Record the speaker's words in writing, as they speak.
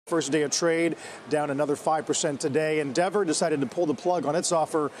first day of trade, down another 5% today. Endeavor decided to pull the plug on its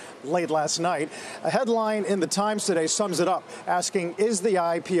offer late last night. A headline in the Times today sums it up, asking, is the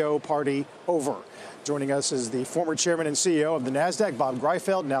IPO party over? Joining us is the former chairman and CEO of the Nasdaq, Bob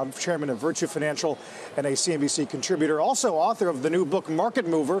Greifeld, now chairman of Virtu Financial and a CNBC contributor, also author of the new book, Market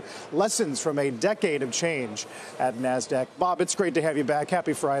Mover, Lessons from a Decade of Change at Nasdaq. Bob, it's great to have you back.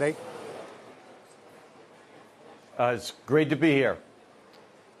 Happy Friday. It's great to be here.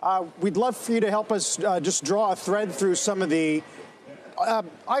 We'd love for you to help us just draw a thread through some of the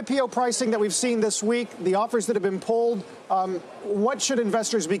IPO pricing that we've seen this week, the offers that have been pulled. What should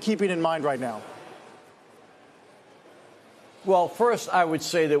investors be keeping in mind right now? Well, first, I would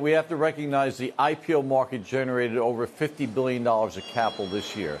say that we have to recognize the IPO market generated over $50 billion of capital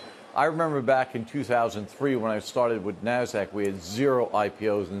this year. I remember back in 2003 when I started with Nasdaq, we had 0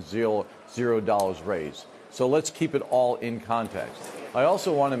 IPOs and $0 raised. So let's keep it all in context. I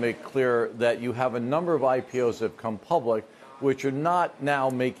also want to make clear that you have a number of IPOs that have come public which are not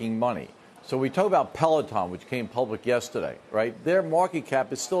now making money. So we talk about Peloton, which came public yesterday, right? Their market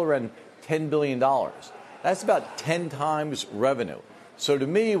cap is still around $10 billion. That's about 10 times revenue. So to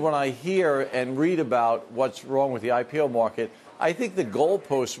me, when I hear and read about what's wrong with the IPO market, I think the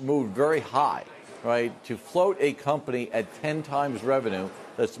goalposts moved very high, right? To float a company at 10 times revenue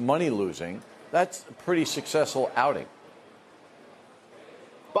that's money losing, that's a pretty successful outing.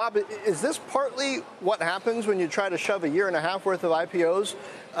 Bob, is this partly what happens when you try to shove a year and a half worth of IPOs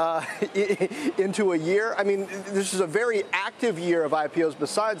into a year? I mean, this is a very active year of IPOs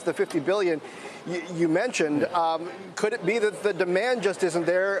besides the $50 billion you mentioned. Could it be that the demand just isn't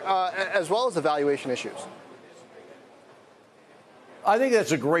there as well as the valuation issues? I think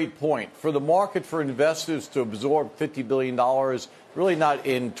that's a great point. For the market, for investors to absorb $50 billion, really not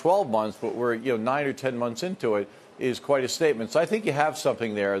in 12 months, but we're 9 or 10 months into it, is quite a statement. So I think you have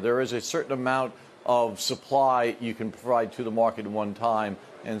something there. There is a certain amount of supply you can provide to the market at one time,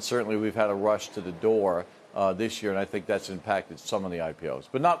 and certainly we've had a rush to the door this year, and I think that's impacted some of the IPOs,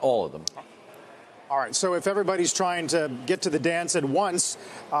 but not all of them. All right, so if everybody's trying to get to the dance at once,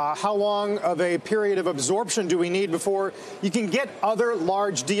 how long of a period of absorption do we need before you can get other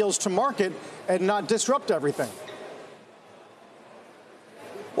large deals to market and not disrupt everything?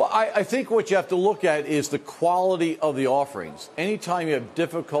 Well, I think what you have to look at is the quality of the offerings. Anytime you have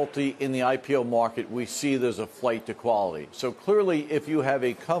difficulty in the IPO market, we see there's a flight to quality. So clearly, if you have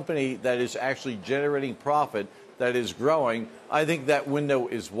a company that is actually generating profit, that is growing, I think that window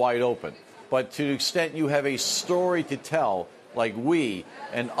is wide open. But to the extent you have a story to tell, like we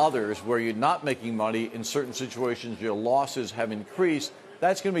and others, where you're not making money, in certain situations your losses have increased,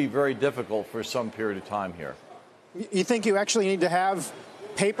 that's going to be very difficult for some period of time here. You think you actually need to have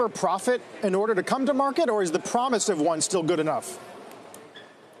paper profit in order to come to market, or is the promise of one still good enough?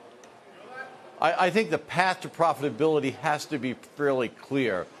 I think the path to profitability has to be fairly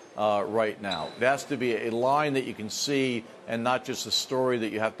clear right now. It has to be a line that you can see and not just a story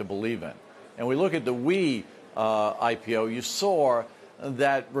that you have to believe in. And we look at the IPO, you saw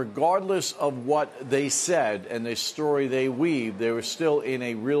that regardless of what they said and the story they weaved, they were still in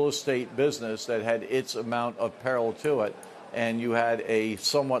a real estate business that had its amount of peril to it, and you had a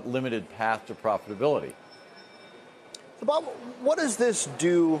somewhat limited path to profitability. So Bob, what does this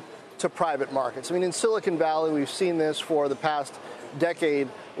do to private markets? I mean, in Silicon Valley, we've seen this for the past decade,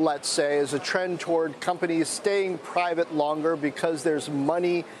 let's say, as a trend toward companies staying private longer because there's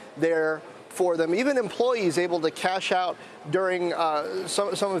money there for them. Even employees able to cash out during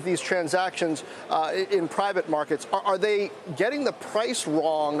some of these transactions in private markets. Are they getting the price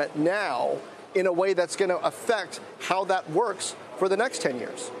wrong now in a way that's going to affect how that works for the next 10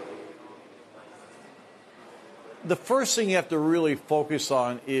 years? The first thing you have to really focus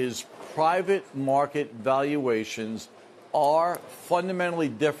on is private market valuations are fundamentally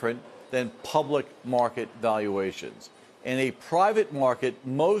different than public market valuations. In a private market,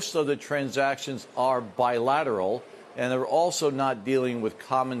 most of the transactions are bilateral, and they're also not dealing with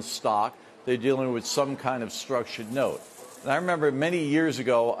common stock. They're dealing with some kind of structured note. And I remember many years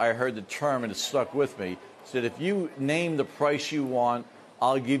ago, I heard the term, and it stuck with me, said if you name the price you want,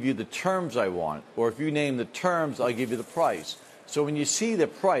 I'll give you the terms I want. Or if you name the terms, I'll give you the price. So when you see the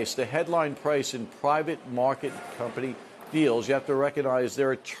price, the headline price in private market company deals, you have to recognize there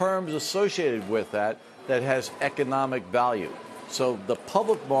are terms associated with that has economic value. So the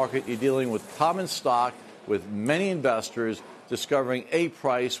public market, you're dealing with common stock, with many investors discovering a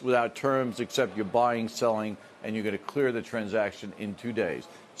price without terms except you're buying, selling, and you're going to clear the transaction in 2 days.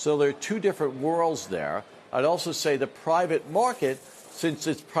 So there are two different worlds there. I'd also say the private market, since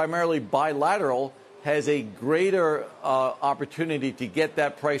it's primarily bilateral, has a greater opportunity to get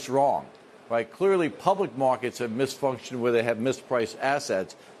that price wrong. Right? Clearly, public markets have misfunctioned where they have mispriced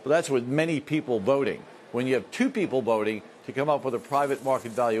assets, but that's with many people voting. When you have two people voting to come up with a private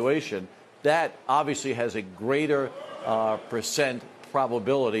market valuation, that obviously has a greater percent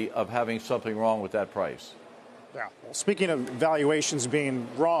probability of having something wrong with that price. Yeah. Well, speaking of valuations being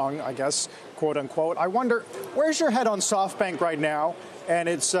wrong, I guess, quote unquote, I wonder, where's your head on SoftBank right now and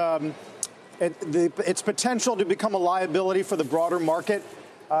its potential to become a liability for the broader market?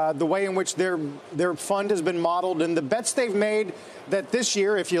 The way in which their fund has been modeled and the bets they've made that this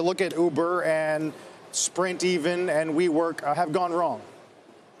year, if you look at Uber and Sprint even and WeWork, have gone wrong.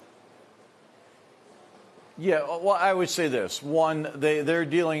 Yeah, well, I would say this. One, they're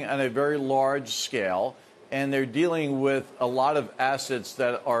dealing on a very large scale, and they're dealing with a lot of assets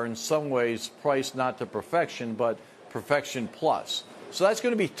that are in some ways priced not to perfection, but perfection plus. So that's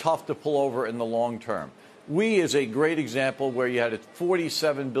going to be tough to pull over in the long term. We is a great example where you had a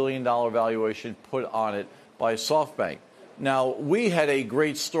 $47 billion valuation put on it by SoftBank. Now, we had a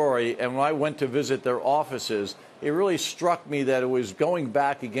great story, and when I went to visit their offices, it really struck me that it was going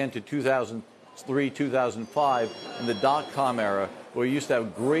back again to 2003, 2005, in the dot-com era, where you used to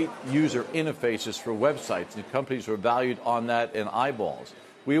have great user interfaces for websites, and companies were valued on that in eyeballs.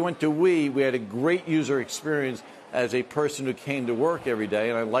 We went to we had a great user experience as a person who came to work every day,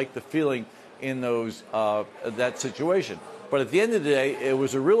 and I liked the feeling in that situation. But at the end of the day, it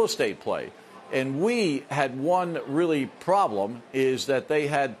was a real estate play. And we had one really problem, is that they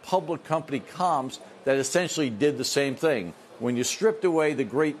had public company comps that essentially did the same thing. When you stripped away the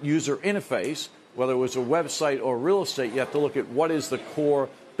great user interface, whether it was a website or real estate, you have to look at what is the core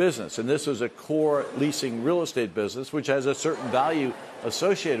business. And this was a core leasing real estate business, which has a certain value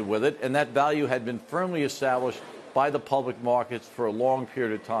associated with it. And that value had been firmly established by the public markets for a long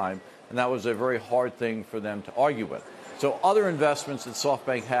period of time. And that was a very hard thing for them to argue with. So other investments that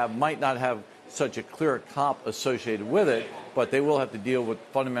SoftBank have might not have such a clear comp associated with it, but they will have to deal with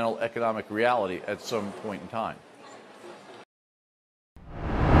fundamental economic reality at some point in time.